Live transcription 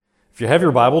If you have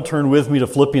your Bible, turn with me to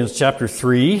Philippians chapter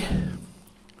 3.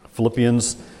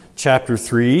 Philippians chapter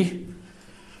 3.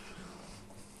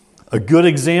 A good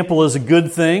example is a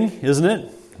good thing, isn't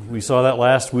it? We saw that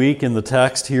last week in the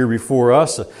text here before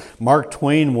us. Mark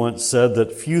Twain once said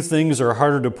that few things are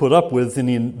harder to put up with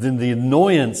than the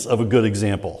annoyance of a good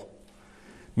example.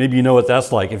 Maybe you know what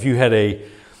that's like. If you had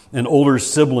an older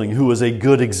sibling who was a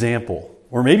good example,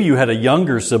 or maybe you had a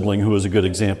younger sibling who was a good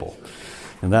example,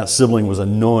 and that sibling was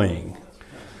annoying.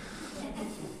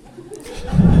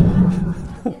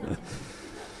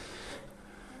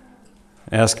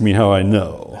 Ask me how I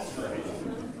know.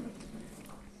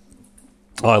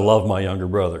 Oh, I love my younger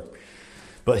brother,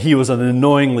 but he was an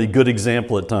annoyingly good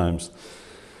example at times.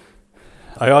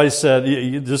 I always said,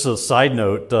 just a side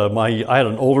note, I had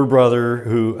an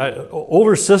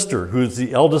older sister who's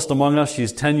the eldest among us.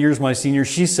 She's 10 years my senior.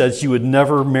 She said she would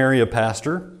never marry a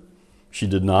pastor. She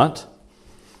did not,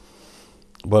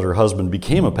 but her husband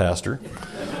became a pastor.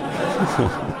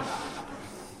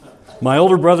 My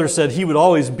older brother said he would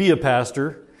always be a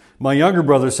pastor. My younger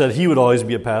brother said he would always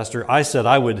be a pastor. I said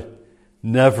I would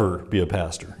never be a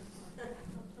pastor.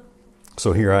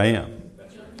 So here I am.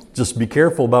 Just be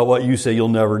careful about what you say you'll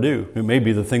never do. It may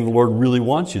be the thing the Lord really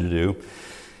wants you to do.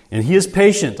 And He is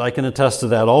patient. I can attest to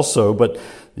that also. But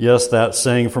yes, that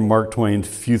saying from Mark Twain,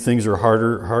 few things are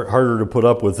harder to put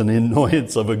up with than the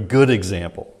annoyance of a good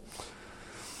example.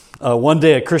 One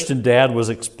day a Christian dad was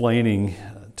explaining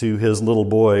to his little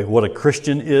boy what a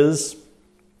Christian is.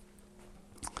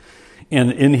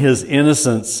 And in his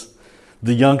innocence,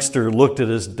 the youngster looked at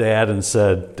his dad and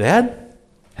said, "Dad,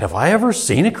 have I ever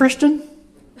seen a Christian?"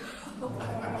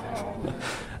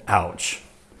 Ouch.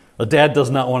 A dad does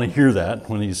not want to hear that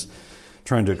when he's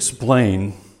trying to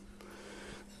explain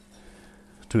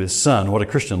to his son what a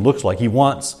Christian looks like. He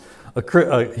wants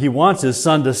his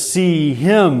son to see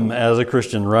him as a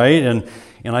Christian, right?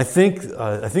 And I think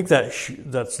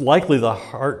that's likely the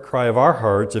heart cry of our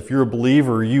hearts. If you're a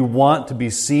believer, you want to be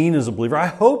seen as a believer. I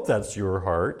hope that's your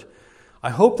heart. I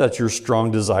hope that's your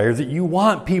strong desire, that you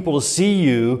want people to see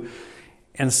you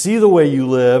and see the way you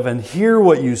live and hear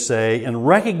what you say and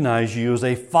recognize you as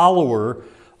a follower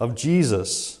of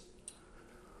Jesus.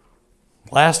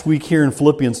 Last week here in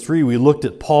Philippians 3, we looked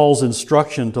at Paul's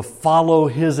instruction to follow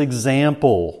his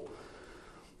example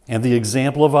and the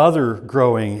example of other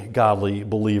growing godly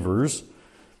believers.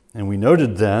 And we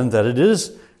noted then that it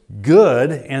is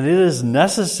good and it is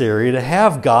necessary to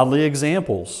have godly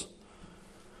examples.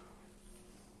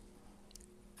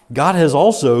 God has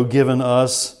also given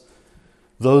us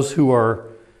those who are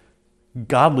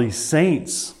godly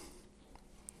saints,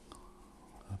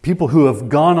 people who have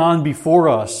gone on before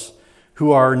us,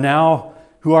 who are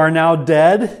now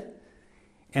dead,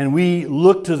 and we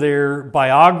look to their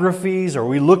biographies or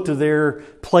we look to their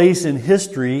place in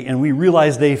history and we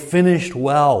realize they finished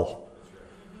well.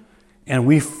 And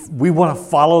we want to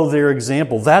follow their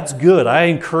example. That's good. I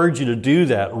encourage you to do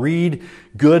that. Read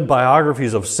good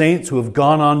biographies of saints who have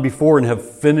gone on before and have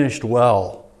finished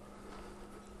well.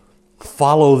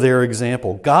 Follow their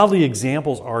example. Godly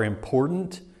examples are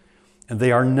important and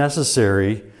they are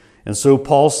necessary. And so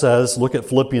Paul says, look at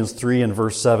Philippians 3 and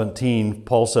verse 17.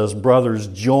 Paul says, "Brothers,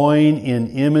 join in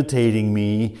imitating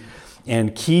me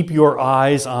and keep your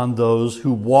eyes on those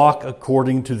who walk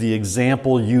according to the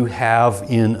example you have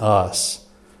in us."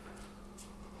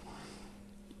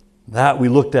 That we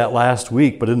looked at last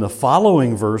week, but in the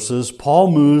following verses,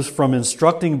 Paul moves from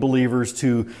instructing believers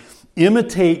to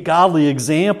imitate godly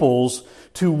examples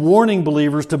to warning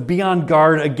believers to be on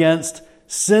guard against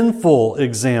sinful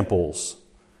examples.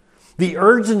 The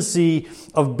urgency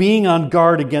of being on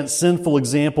guard against sinful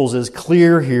examples is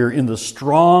clear here in the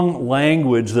strong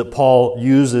language that Paul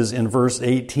uses in verse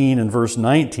 18 and verse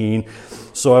 19.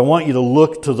 So I want you to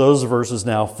look to those verses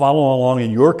now. Follow along in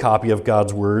your copy of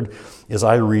God's Word as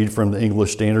I read from the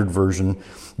English Standard Version,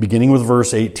 beginning with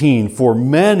verse 18. "For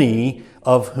many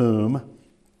of whom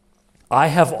I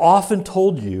have often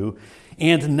told you,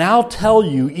 and now tell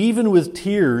you even with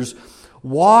tears,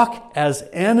 walk as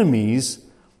enemies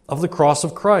of the cross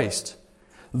of Christ.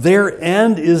 Their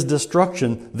end is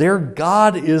destruction, their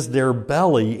God is their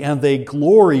belly, and they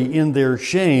glory in their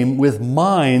shame with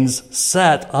minds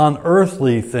set on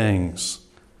earthly things."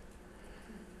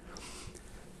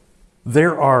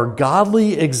 There are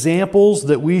godly examples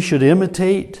that we should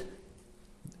imitate,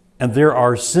 and there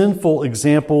are sinful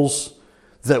examples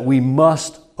that we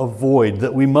must avoid,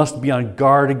 that we must be on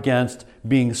guard against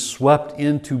being swept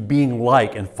into being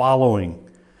like and following.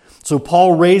 So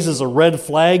Paul raises a red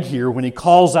flag here when he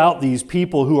calls out these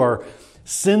people who are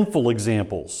sinful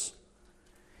examples.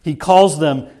 He calls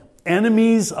them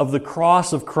Enemies of the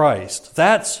cross of Christ.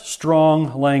 That's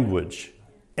strong language.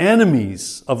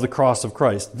 Enemies of the cross of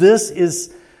Christ. This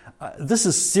is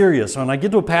serious. When I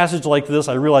get to a passage like this,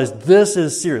 I realize this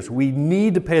is serious. We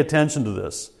need to pay attention to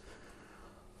this.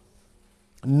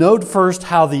 Note first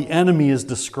how the enemy is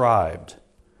described.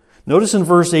 Notice in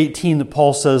verse 18 that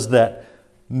Paul says that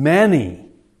many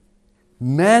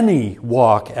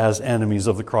walk as enemies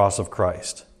of the cross of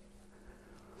Christ.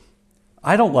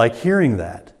 I don't like hearing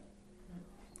that.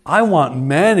 I want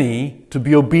many to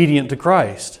be obedient to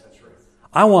Christ.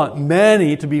 I want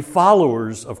many to be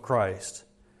followers of Christ,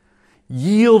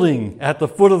 yielding at the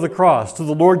foot of the cross to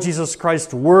the Lord Jesus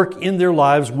Christ's work in their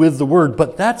lives with the Word.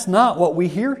 But that's not what we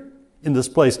hear in this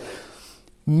place.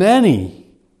 Many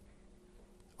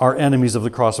are enemies of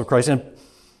the cross of Christ. And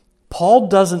Paul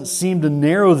doesn't seem to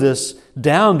narrow this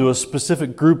down to a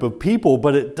specific group of people,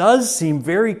 but it does seem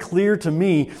very clear to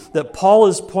me that Paul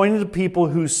is pointing to people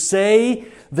who say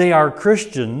they are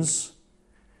Christians.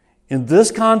 In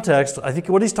this context, I think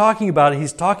what he's talking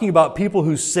about people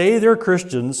who say they're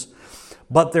Christians,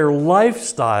 but their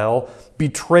lifestyle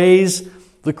betrays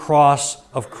the cross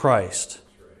of Christ.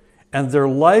 And their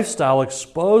lifestyle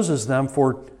exposes them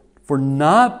for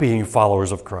not being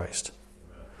followers of Christ.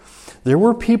 There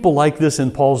were people like this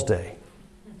in Paul's day.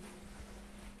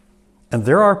 And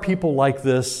there are people like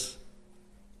this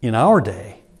in our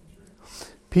day.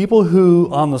 People who,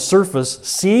 on the surface,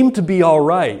 seem to be all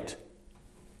right.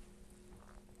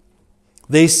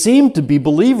 They seem to be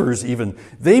believers even.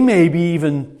 They may be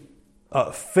even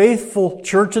faithful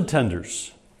church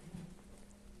attenders.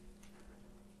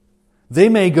 They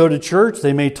may go to church,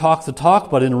 they may talk the talk,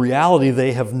 but in reality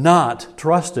they have not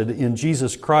trusted in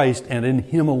Jesus Christ and in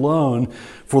Him alone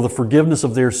for the forgiveness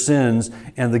of their sins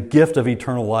and the gift of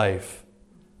eternal life.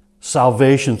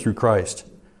 Salvation through Christ.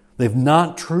 They've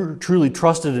not truly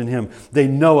trusted in Him. They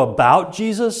know about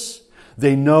Jesus.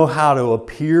 They know how to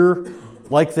appear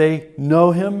like they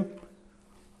know Him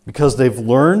because they've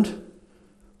learned,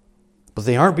 but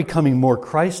they aren't becoming more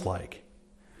Christ-like,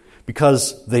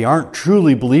 because they aren't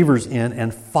truly believers in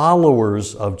and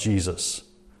followers of Jesus.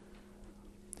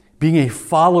 Being a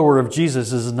follower of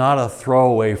Jesus is not a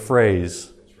throwaway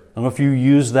phrase. I don't know if you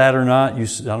use that or not. I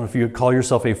don't know if you call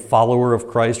yourself a follower of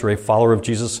Christ or a follower of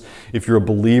Jesus. If you're a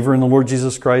believer in the Lord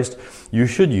Jesus Christ, you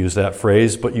should use that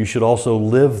phrase, but you should also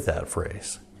live that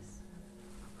phrase.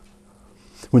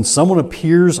 When someone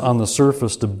appears on the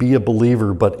surface to be a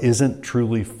believer but isn't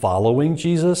truly following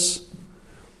Jesus,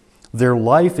 their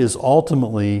life is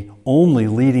ultimately only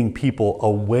leading people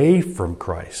away from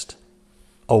Christ,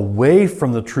 away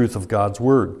from the truth of God's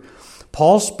Word.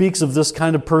 Paul speaks of this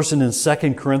kind of person in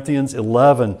 2 Corinthians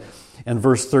 11 and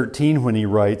verse 13 when he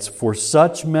writes, "For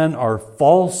such men are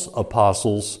false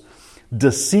apostles,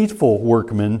 deceitful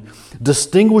workmen,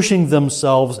 distinguishing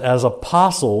themselves as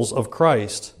apostles of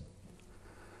Christ."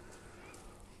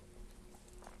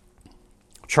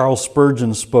 Charles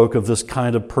Spurgeon spoke of this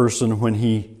kind of person when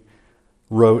he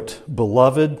wrote,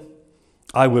 "Beloved,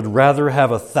 I would rather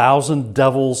have 1,000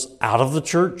 devils out of the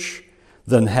church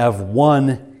than have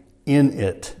one in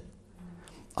it.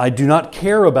 I do not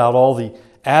care about all the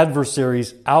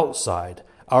adversaries outside.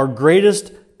 Our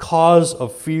greatest cause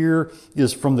of fear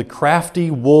is from the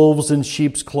crafty wolves in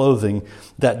sheep's clothing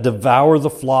that devour the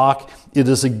flock. It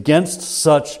is against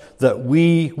such that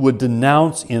we would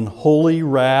denounce in holy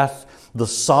wrath the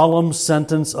solemn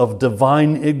sentence of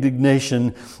divine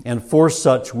indignation, and for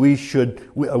such we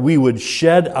would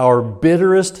shed our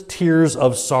bitterest tears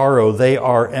of sorrow. They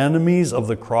are enemies of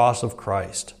the cross of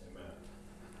Christ."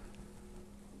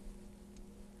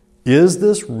 Is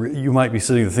this, you might be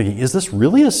sitting there thinking, is this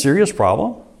really a serious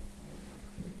problem?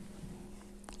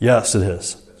 Yes, it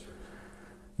is.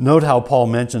 Note how Paul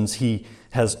mentions he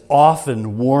has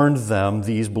often warned them,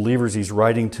 these believers he's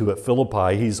writing to at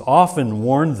Philippi, he's often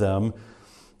warned them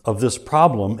of this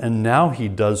problem, and now he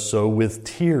does so with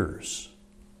tears.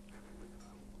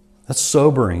 That's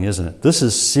sobering, isn't it? This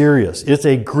is serious. It's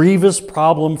a grievous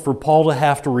problem for Paul to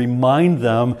have to remind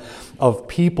them of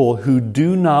people who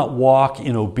do not walk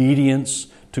in obedience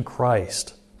to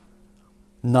Christ.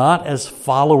 Not as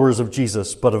followers of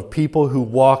Jesus, but of people who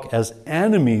walk as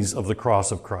enemies of the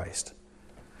cross of Christ.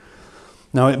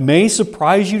 Now, it may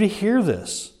surprise you to hear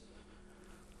this,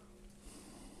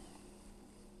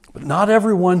 but not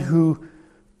everyone who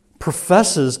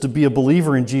professes to be a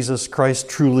believer in Jesus Christ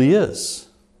truly is.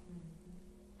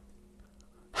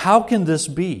 How can this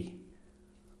be?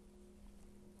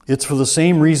 It's for the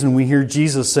same reason we hear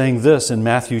Jesus saying this in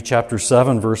Matthew chapter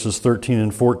 7, verses 13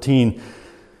 and 14,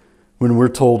 when we're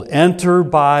told, "Enter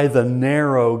by the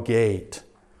narrow gate.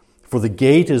 For the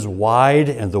gate is wide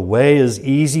and the way is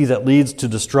easy that leads to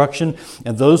destruction,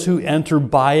 and those who enter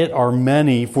by it are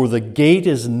many. For the gate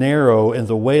is narrow and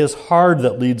the way is hard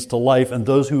that leads to life, and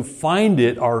those who find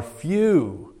it are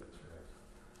few.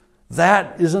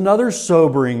 That is another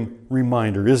sobering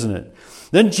reminder, isn't it?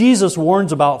 Then Jesus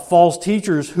warns about false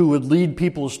teachers who would lead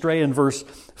people astray in verse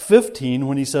 15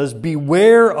 when he says,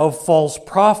 "Beware of false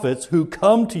prophets who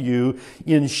come to you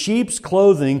in sheep's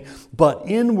clothing, but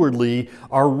inwardly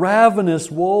are ravenous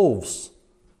wolves."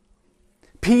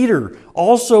 Peter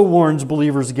also warns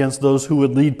believers against those who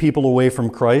would lead people away from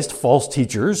Christ, false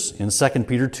teachers, in 2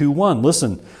 Peter 2:1.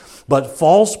 Listen, "But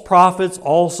false prophets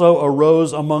also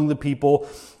arose among the people,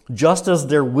 just as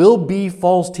there will be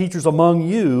false teachers among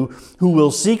you who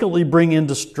will secretly bring in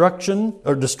destruction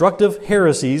or destructive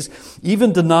heresies,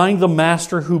 even denying the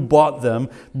master who bought them,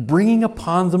 bringing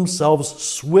upon themselves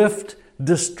swift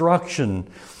destruction."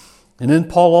 And then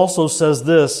Paul also says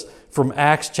this from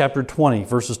Acts chapter 20,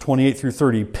 verses 28 through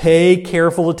 30. "Pay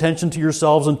careful attention to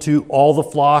yourselves and to all the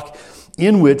flock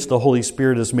in which the Holy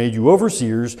Spirit has made you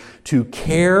overseers, to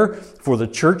care for the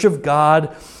church of God,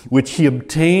 which he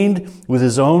obtained with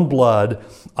his own blood.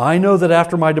 I know that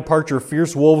after my departure,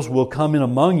 fierce wolves will come in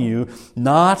among you,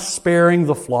 not sparing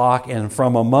the flock, and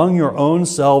from among your own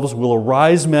selves will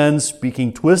arise men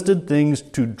speaking twisted things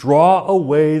to draw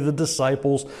away the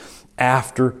disciples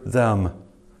after them."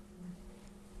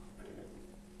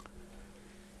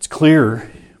 It's clear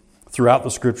throughout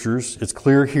the Scriptures, it's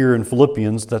clear here in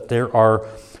Philippians that there are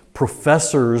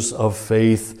professors of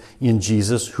faith in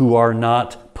Jesus who are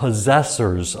not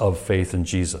possessors of faith in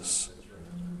Jesus.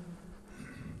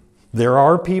 There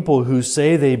are people who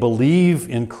say they believe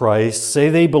in Christ, say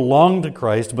they belong to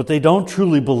Christ, but they don't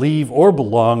truly believe or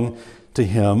belong to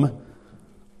Him.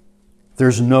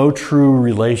 There's no true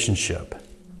relationship.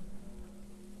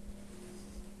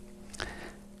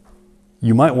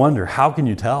 You might wonder, how can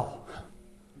you tell?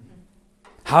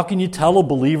 How can you tell a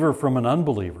believer from an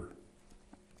unbeliever?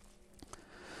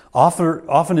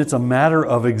 Often it's a matter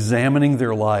of examining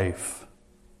their life,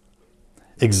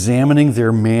 examining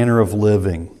their manner of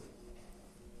living.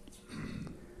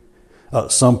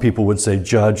 Some people would say,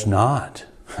 "Judge not,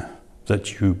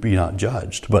 that you be not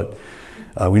judged." But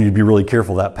we need to be really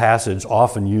careful. That passage,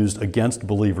 often used against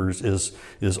believers, is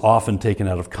often taken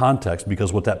out of context,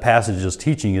 because what that passage is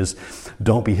teaching is,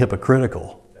 don't be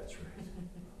hypocritical.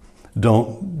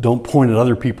 Don't point at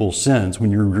other people's sins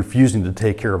when you're refusing to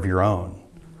take care of your own.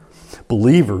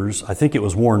 Believers, I think it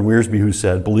was Warren Wiersbe who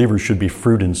said, believers should be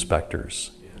fruit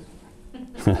inspectors.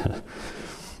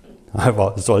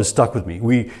 So it's stuck with me.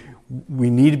 We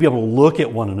need to be able to look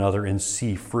at one another and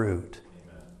see fruit.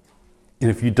 And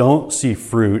if you don't see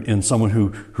fruit in someone who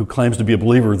claims to be a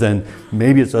believer, then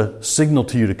maybe it's a signal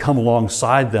to you to come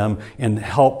alongside them and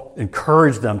help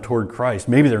encourage them toward Christ.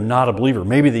 Maybe they're not a believer.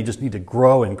 Maybe they just need to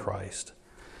grow in Christ.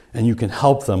 And you can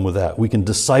help them with that. We can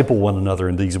disciple one another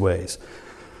in these ways.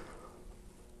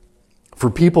 For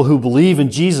people who believe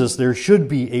in Jesus, there should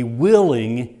be a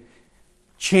willing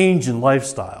change in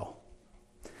lifestyle.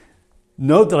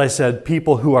 Note that I said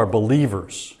people who are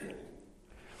believers.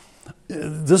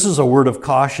 This is a word of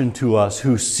caution to us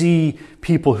who see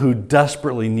people who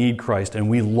desperately need Christ, and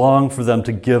we long for them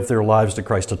to give their lives to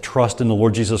Christ, to trust in the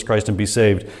Lord Jesus Christ and be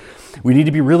saved. We need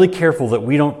to be really careful that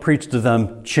we don't preach to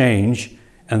them change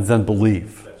and then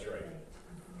believe. That's right.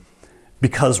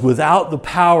 Because without the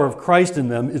power of Christ in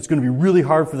them, it's going to be really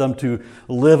hard for them to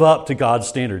live up to God's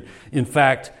standard. In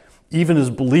fact, even as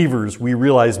believers, we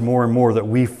realize more and more that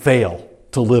we fail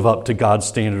to live up to God's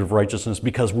standard of righteousness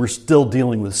because we're still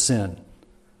dealing with sin.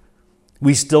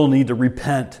 We still need to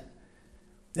repent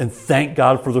and thank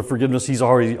God for the forgiveness He's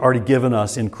already given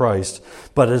us in Christ.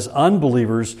 But as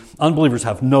unbelievers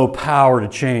have no power to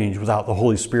change without the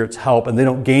Holy Spirit's help, and they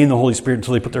don't gain the Holy Spirit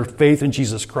until they put their faith in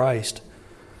Jesus Christ.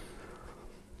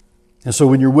 And so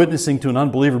when you're witnessing to an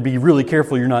unbeliever, be really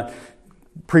careful you're not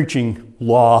preaching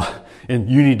law and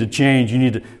you need to change. You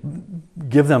need to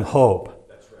give them hope.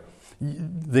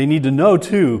 They need to know,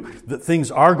 too, that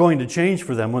things are going to change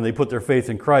for them when they put their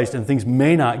faith in Christ, and things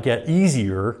may not get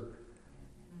easier.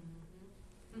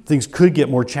 Things could get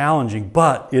more challenging,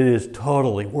 but it is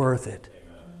totally worth it.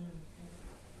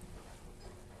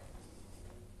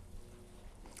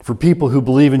 For people who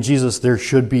believe in Jesus, there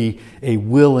should be a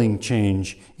willing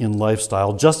change in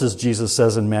lifestyle. Just as Jesus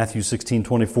says in Matthew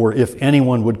 16:24, "If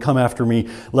anyone would come after me,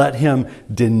 let him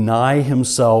deny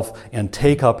himself and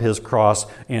take up his cross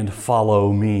and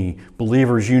follow me."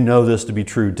 Believers, you know this to be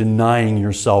true. Denying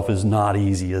yourself is not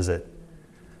easy, is it?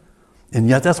 And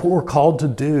yet that's what we're called to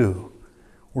do.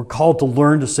 We're called to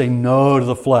learn to say no to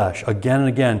the flesh again and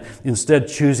again, instead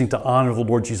choosing to honor the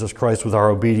Lord Jesus Christ with our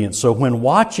obedience. So when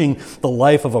watching the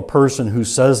life of a person who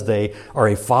says they are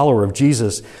a follower of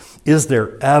Jesus, is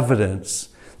there evidence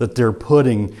that they're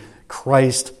putting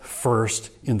Christ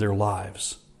first in their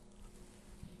lives?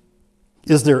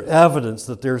 Is there evidence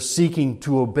that they're seeking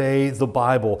to obey the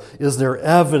Bible? Is there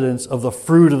evidence of the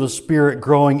fruit of the Spirit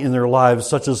growing in their lives,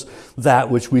 such as that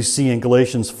which we see in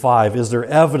Galatians 5? Is there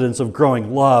evidence of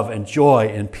growing love and joy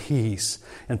and peace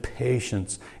and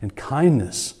patience and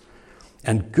kindness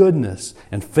and goodness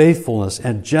and faithfulness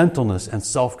and gentleness and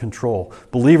self-control?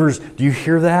 Believers, do you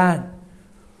hear that?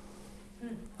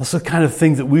 That's the kind of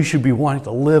thing that we should be wanting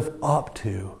to live up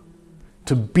to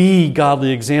be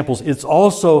godly examples. It's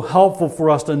also helpful for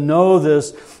us to know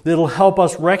this. It'll help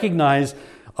us recognize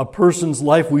a person's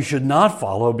life we should not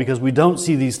follow because we don't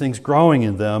see these things growing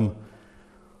in them.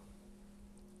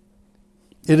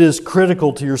 It is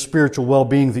critical to your spiritual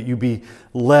well-being that you be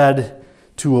led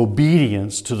to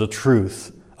obedience to the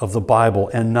truth of the Bible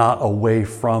and not away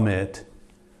from it.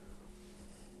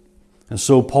 And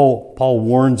so Paul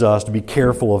warns us to be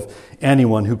careful of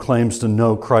anyone who claims to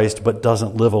know Christ but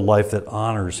doesn't live a life that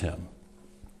honors Him.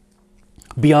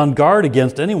 Be on guard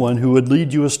against anyone who would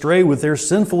lead you astray with their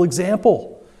sinful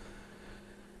example.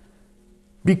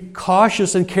 Be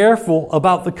cautious and careful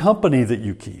about the company that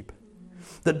you keep.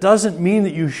 That doesn't mean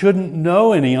that you shouldn't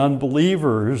know any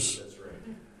unbelievers.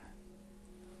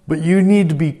 But you need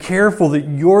to be careful that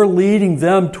you're leading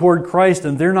them toward Christ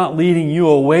and they're not leading you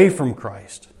away from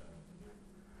Christ.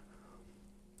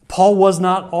 Paul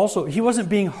he wasn't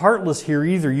being heartless here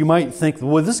either. You might think,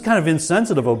 well, this is kind of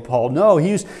insensitive of Paul. No,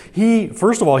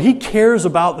 first of all, he cares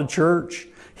about the church.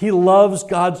 He loves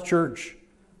God's church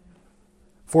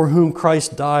for whom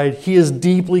Christ died. He is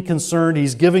deeply concerned.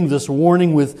 He's giving this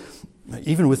warning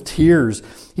even with tears.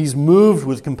 He's moved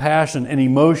with compassion and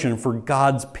emotion for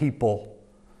God's people.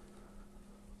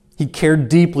 He cared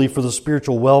deeply for the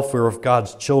spiritual welfare of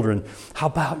God's children. How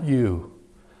about you?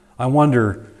 I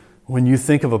wonder, when you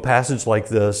think of a passage like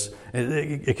this,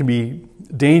 it can be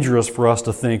dangerous for us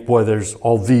to think, boy, there's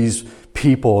all these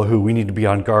people who we need to be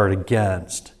on guard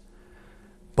against.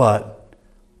 But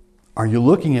are you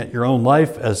looking at your own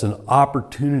life as an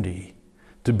opportunity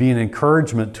to be an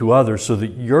encouragement to others so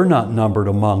that you're not numbered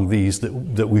among these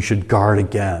that we should guard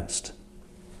against?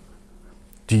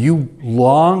 Do you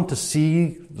long to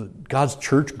see God's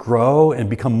church grow and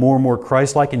become more and more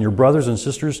Christ-like, and your brothers and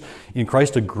sisters in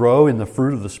Christ to grow in the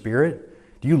fruit of the Spirit?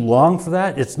 Do you long for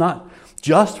that? It's not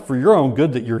just for your own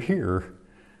good that you're here.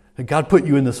 That God put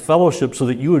you in this fellowship so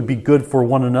that you would be good for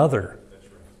one another.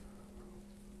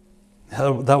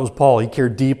 That was Paul. He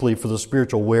cared deeply for the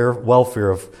spiritual welfare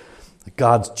of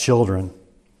God's children.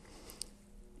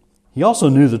 He also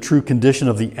knew the true condition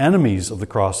of the enemies of the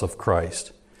cross of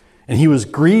Christ. And he was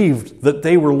grieved that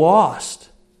they were lost.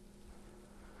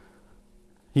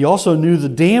 He also knew the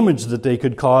damage that they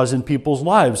could cause in people's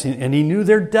lives, and he knew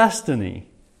their destiny.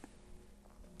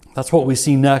 That's what we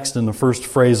see next in the first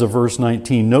phrase of verse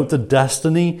 19. Note the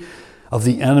destiny of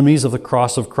the enemies of the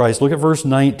cross of Christ. Look at verse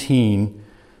 19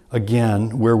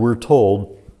 again, where we're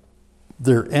told,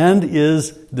 their end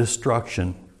is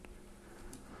destruction.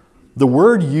 The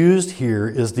word used here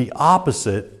is the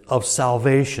opposite of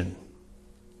salvation.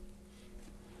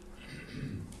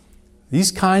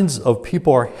 These kinds of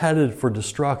people are headed for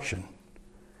destruction.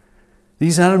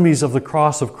 These enemies of the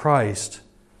cross of Christ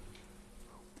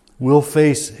will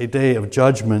face a day of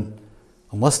judgment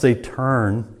unless they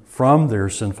turn from their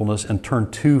sinfulness and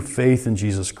turn to faith in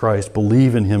Jesus Christ,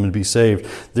 believe in Him and be saved.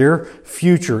 Their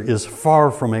future is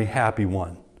far from a happy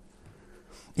one.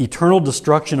 Eternal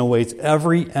destruction awaits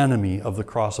every enemy of the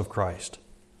cross of Christ.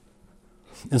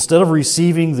 Instead of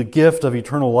receiving the gift of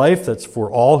eternal life that's for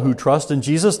all who trust in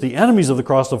Jesus, the enemies of the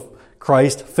cross of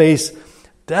Christ face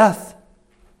death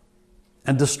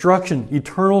and destruction,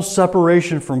 eternal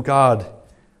separation from God,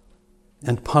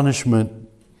 and punishment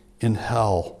in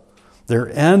hell. Their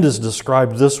end is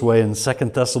described this way in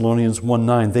 2 Thessalonians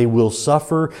 1:9. They will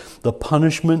suffer the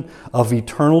punishment of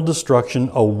eternal destruction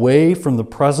away from the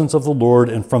presence of the Lord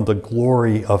and from the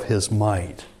glory of His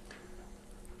might.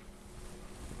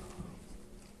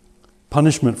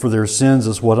 Punishment for their sins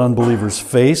is what unbelievers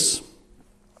face.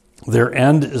 Their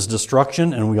end is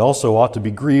destruction, and we also ought to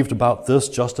be grieved about this,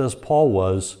 just as Paul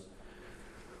was.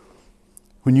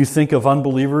 When you think of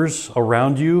unbelievers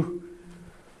around you,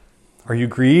 are you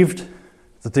grieved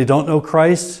that they don't know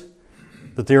Christ,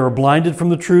 that they are blinded from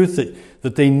the truth,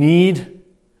 that they need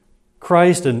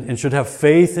Christ and should have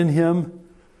faith in Him?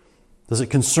 Does it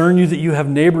concern you that you have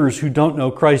neighbors who don't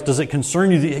know Christ? Does it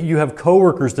concern you that you have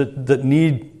coworkers that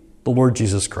need the Lord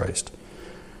Jesus Christ.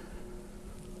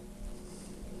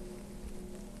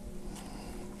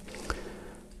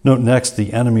 Note next,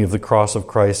 the enemy of the cross of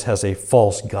Christ has a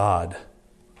false god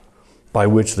by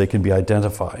which they can be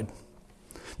identified.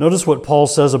 Notice what Paul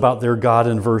says about their God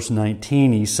in verse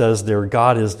 19. He says their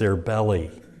God is their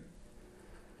belly.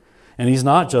 And he's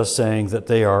not just saying that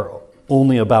they are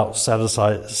only about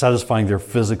satisfying their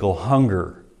physical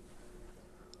hunger.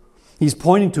 He's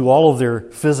pointing to all of their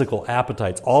physical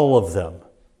appetites, all of them.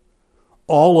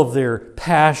 All of their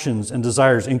passions and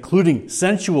desires, including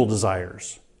sensual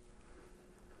desires.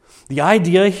 The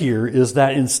idea here is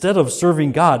that instead of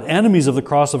serving God, enemies of the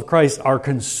cross of Christ are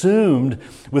consumed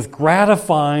with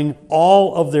gratifying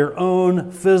all of their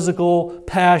own physical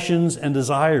passions and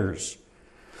desires.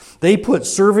 They put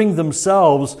serving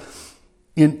themselves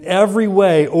in every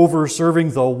way over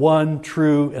serving the one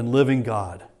true and living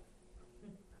God.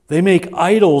 They make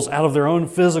idols out of their own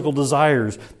physical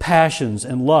desires, passions,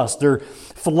 and lust. Their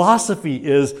philosophy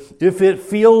is, if it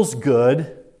feels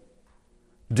good,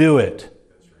 do it.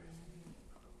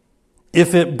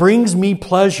 If it brings me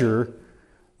pleasure,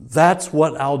 that's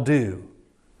what I'll do.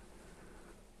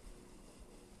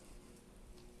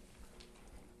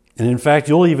 And in fact,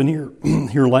 you'll even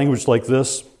hear language like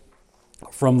this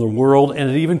from the world, and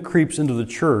it even creeps into the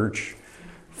church.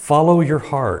 Follow your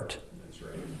heart. That's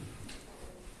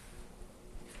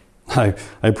right.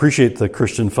 I appreciate the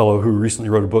Christian fellow who recently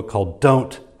wrote a book called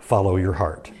Don't Follow Your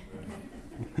Heart.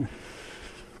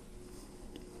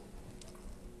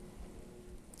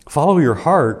 Follow your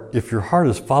heart if your heart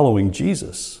is following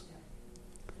Jesus.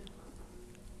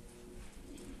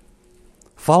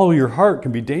 Follow your heart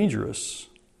can be dangerous.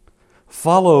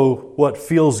 Follow what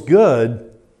feels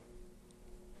good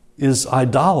is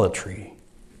idolatry.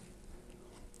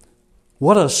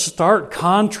 What a stark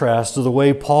contrast to the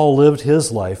way Paul lived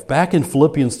his life. Back in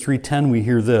Philippians 3:10 we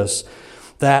hear this,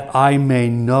 that I may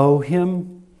know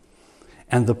him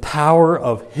and the power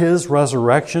of his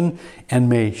resurrection, and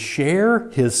may share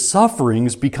his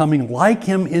sufferings, becoming like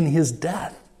him in his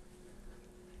death.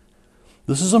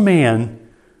 This is a man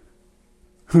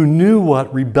who knew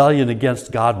what rebellion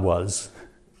against God was,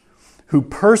 who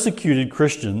persecuted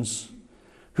Christians,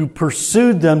 who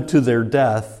pursued them to their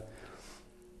death,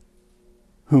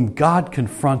 whom God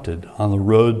confronted on the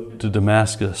road to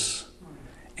Damascus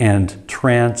and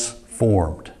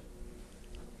transformed.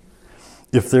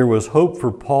 If there was hope for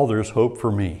Paul, there's hope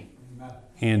for me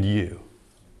and you.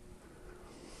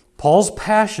 Paul's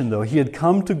passion, though, he had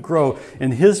come to grow,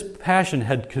 and his passion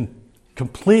had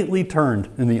completely turned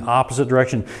in the opposite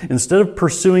direction. Instead of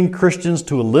pursuing Christians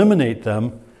to eliminate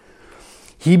them,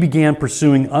 he began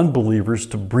pursuing unbelievers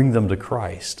to bring them to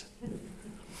Christ.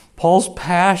 Paul's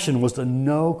passion was to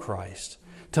know Christ,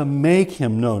 to make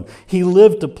him known. He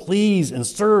lived to please and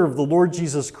serve the Lord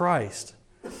Jesus Christ.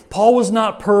 Paul was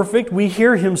not perfect. We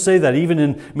hear him say that. Even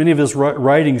in many of his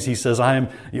writings, he says,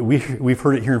 we've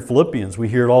heard it here in Philippians. We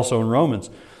hear it also in Romans.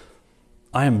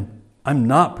 I'm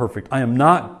not perfect. I am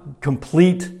not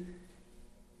complete.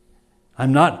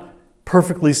 I'm not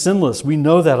perfectly sinless. We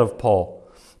know that of Paul.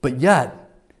 But yet,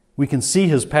 we can see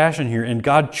his passion here, and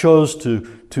God chose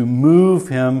to move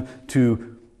him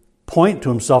to point to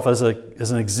himself as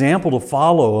an example to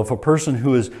follow of a person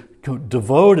who is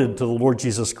devoted to the Lord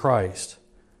Jesus Christ.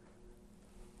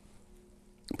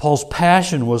 Paul's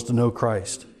passion was to know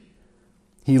Christ.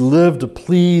 He lived to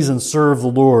please and serve the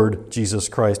Lord Jesus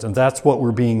Christ, and that's what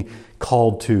we're being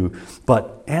called to.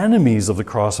 But enemies of the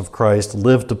cross of Christ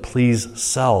live to please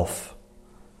self.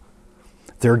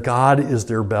 Their God is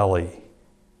their belly.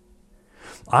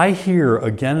 I hear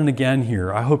again and again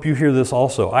here, I hope you hear this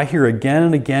also, I hear again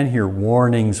and again here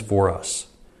warnings for us.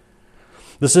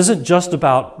 This isn't just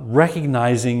about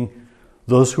recognizing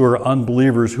those who are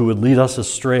unbelievers who would lead us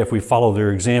astray if we follow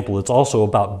their example. It's also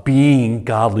about being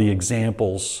godly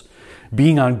examples,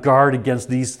 being on guard against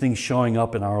these things showing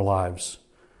up in our lives.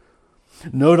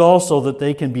 Note also that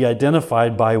they can be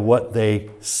identified by what they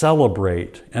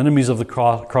celebrate. Enemies of the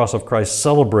cross of Christ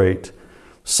celebrate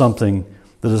something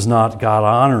that is not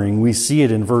God-honoring. We see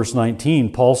it in verse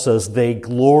 19. Paul says, they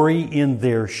glory in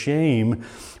their shame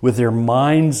with their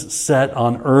minds set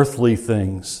on earthly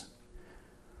things.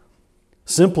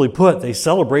 Simply put, they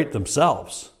celebrate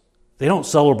themselves. They don't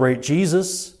celebrate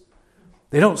Jesus.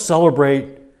 They don't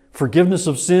celebrate forgiveness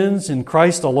of sins in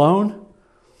Christ alone.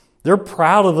 They're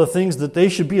proud of the things that they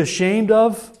should be ashamed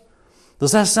of.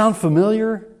 Does that sound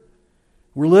familiar?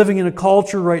 We're living in a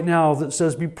culture right now that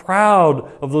says be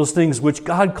proud of those things which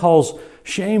God calls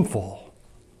shameful,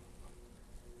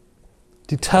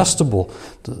 detestable.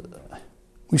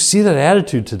 We see that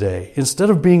attitude today. Instead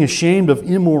of being ashamed of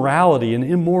immorality and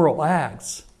immoral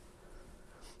acts,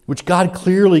 which God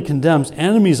clearly condemns,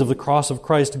 enemies of the cross of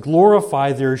Christ,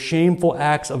 glorify their shameful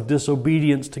acts of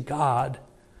disobedience to God.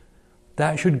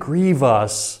 That should grieve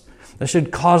us. That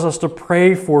should cause us to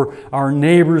pray for our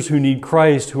neighbors who need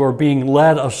Christ, who are being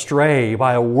led astray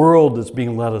by a world that's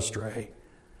being led astray.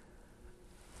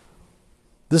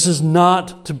 This is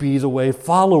not to be the way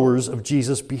followers of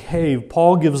Jesus behave.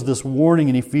 Paul gives this warning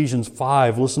in Ephesians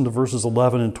 5. Listen to verses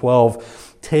 11 and 12.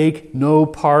 Take no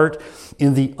part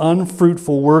in the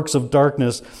unfruitful works of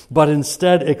darkness, but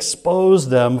instead expose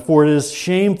them, for it is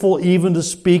shameful even to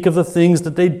speak of the things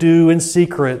that they do in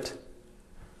secret.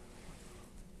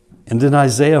 And in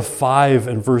Isaiah 5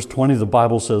 and verse 20, the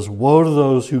Bible says, woe to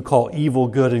those who call evil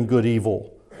good and good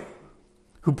evil,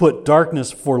 who put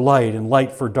darkness for light and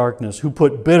light for darkness, who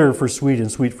put bitter for sweet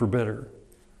and sweet for bitter.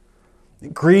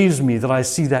 It grieves me that I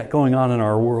see that going on in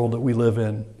our world that we live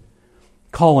in,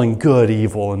 calling good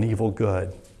evil and evil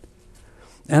good.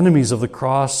 Enemies of the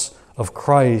cross of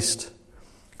Christ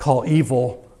call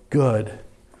evil good.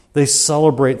 They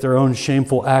celebrate their own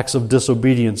shameful acts of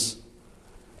disobedience.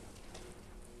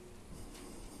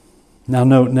 Now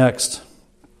note next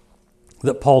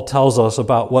that Paul tells us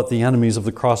about what the enemies of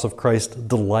the cross of Christ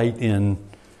delight in.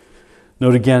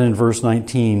 Note again in verse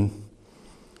 19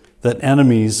 that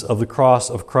enemies of the cross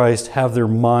of Christ have their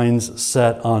minds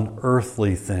set on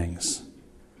earthly things.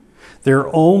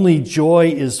 Their only joy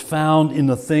is found in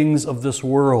the things of this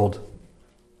world.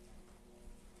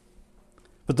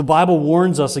 But the Bible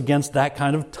warns us against that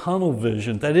kind of tunnel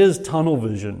vision. That is tunnel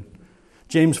vision.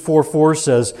 James 4:4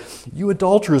 says, you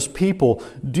adulterous people,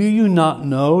 do you not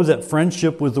know that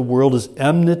friendship with the world is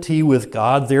enmity with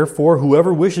God? Therefore,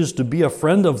 whoever wishes to be a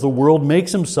friend of the world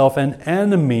makes himself an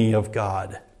enemy of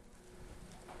God.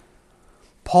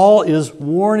 Paul is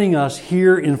warning us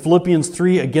here in Philippians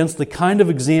 3 against the kind of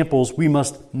examples we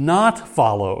must not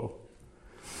follow.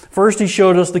 First, he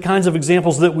showed us the kinds of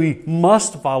examples that we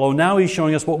must follow. Now he's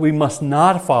showing us what we must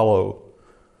not follow.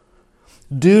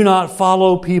 Do not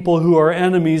follow people who are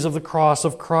enemies of the cross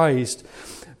of Christ.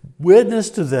 Witness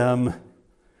to them.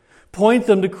 Point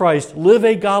them to Christ. Live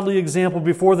a godly example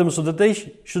before them so that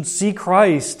they should see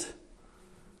Christ.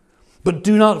 But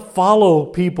do not follow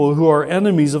people who are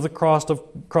enemies of the cross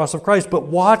of Christ, but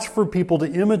watch for people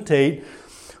to imitate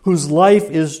whose life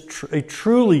is a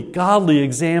truly godly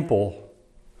example.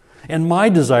 And my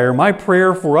desire, my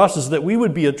prayer for us is that we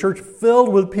would be a church filled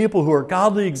with people who are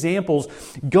godly examples,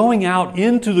 going out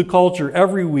into the culture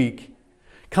every week,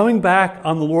 coming back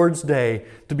on the Lord's day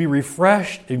to be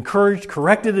refreshed, encouraged,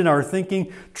 corrected in our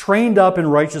thinking, trained up in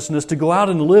righteousness, to go out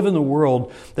and live in the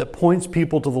world that points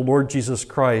people to the Lord Jesus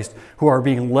Christ who are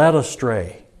being led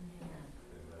astray.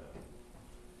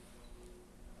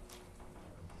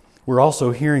 We're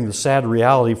also hearing the sad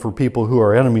reality for people who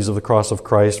are enemies of the cross of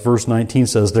Christ. Verse 19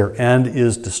 says, their end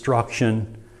is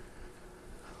destruction.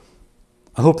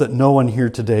 I hope that no one here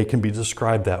today can be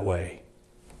described that way.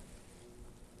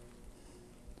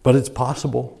 But it's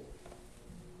possible.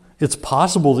 It's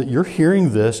possible that you're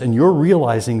hearing this and you're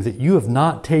realizing that you have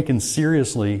not taken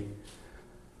seriously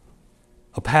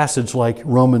a passage like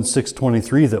Romans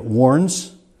 6:23 that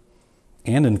warns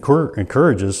and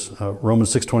encourages.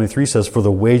 Romans 6:23 says, for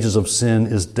the wages of sin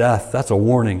is death. That's a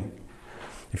warning.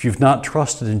 If you've not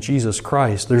trusted in Jesus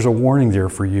Christ, there's a warning there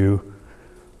for you.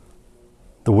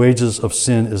 The wages of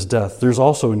sin is death. There's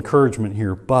also encouragement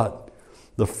here, but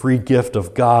the free gift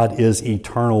of God is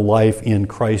eternal life in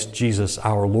Christ Jesus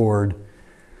our Lord.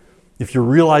 If you're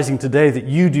realizing today that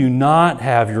you do not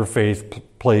have your faith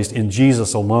placed in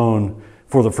Jesus alone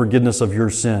for the forgiveness of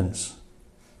your sins,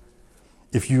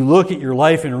 if you look at your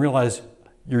life and realize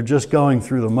you're just going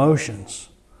through the motions,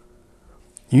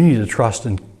 you need to trust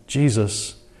in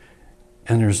Jesus.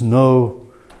 And there's no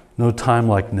time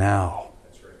like now.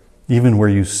 Even where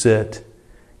you sit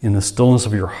in the stillness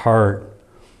of your heart,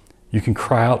 you can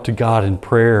cry out to God in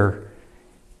prayer,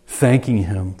 thanking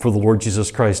Him for the Lord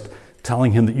Jesus Christ,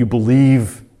 telling Him that you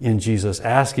believe in Jesus,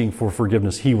 asking for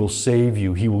forgiveness. He will save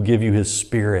you. He will give you His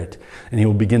Spirit, and He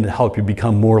will begin to help you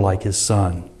become more like His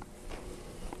Son.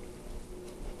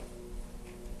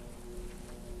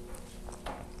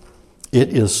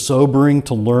 It is sobering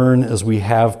to learn, as we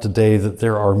have today, that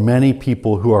there are many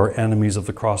people who are enemies of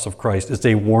the cross of Christ. It's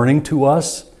a warning to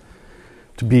us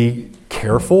to be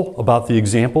careful about the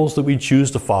examples that we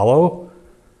choose to follow.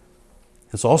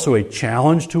 It's also a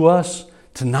challenge to us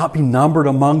to not be numbered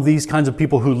among these kinds of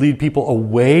people who lead people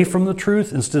away from the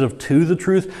truth instead of to the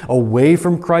truth, away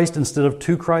from Christ instead of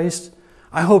to Christ.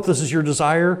 I hope this is your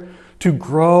desire, to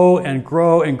grow and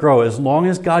grow and grow, as long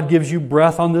as God gives you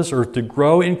breath on this earth, to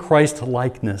grow in Christ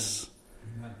likeness.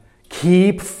 Amen.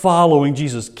 Keep following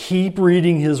Jesus. Keep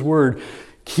reading His Word.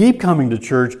 Keep coming to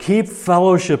church. Keep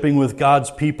fellowshipping with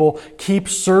God's people. Keep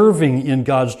serving in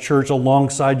God's church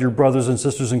alongside your brothers and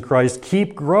sisters in Christ.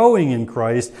 Keep growing in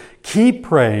Christ. Keep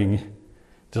praying.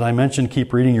 Did I mention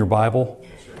keep reading your Bible?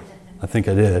 I think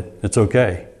I did. It's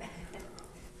okay.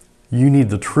 You need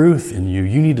the truth in you.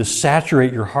 You need to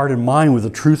saturate your heart and mind with the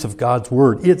truth of God's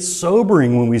Word. It's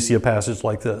sobering when we see a passage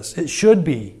like this. It should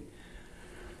be.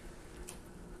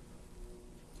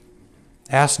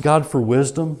 Ask God for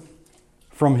wisdom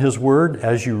from His Word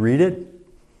as you read it.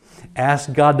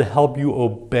 Ask God to help you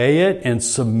obey it and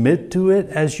submit to it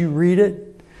as you read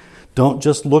it. Don't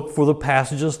just look for the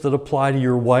passages that apply to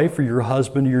your wife or your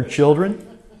husband or your children.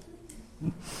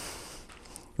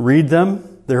 Read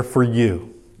them. They're for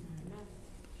you.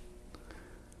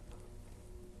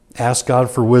 Ask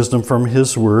God for wisdom from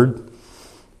His Word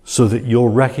so that you'll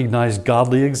recognize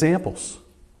godly examples,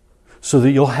 so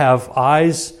that you'll have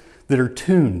eyes that are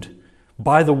tuned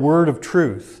by the word of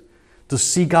truth to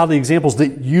see godly examples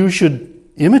that you should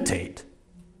imitate.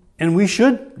 And we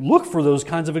should look for those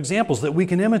kinds of examples that we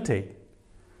can imitate.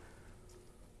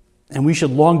 And we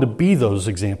should long to be those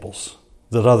examples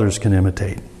that others can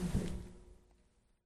imitate.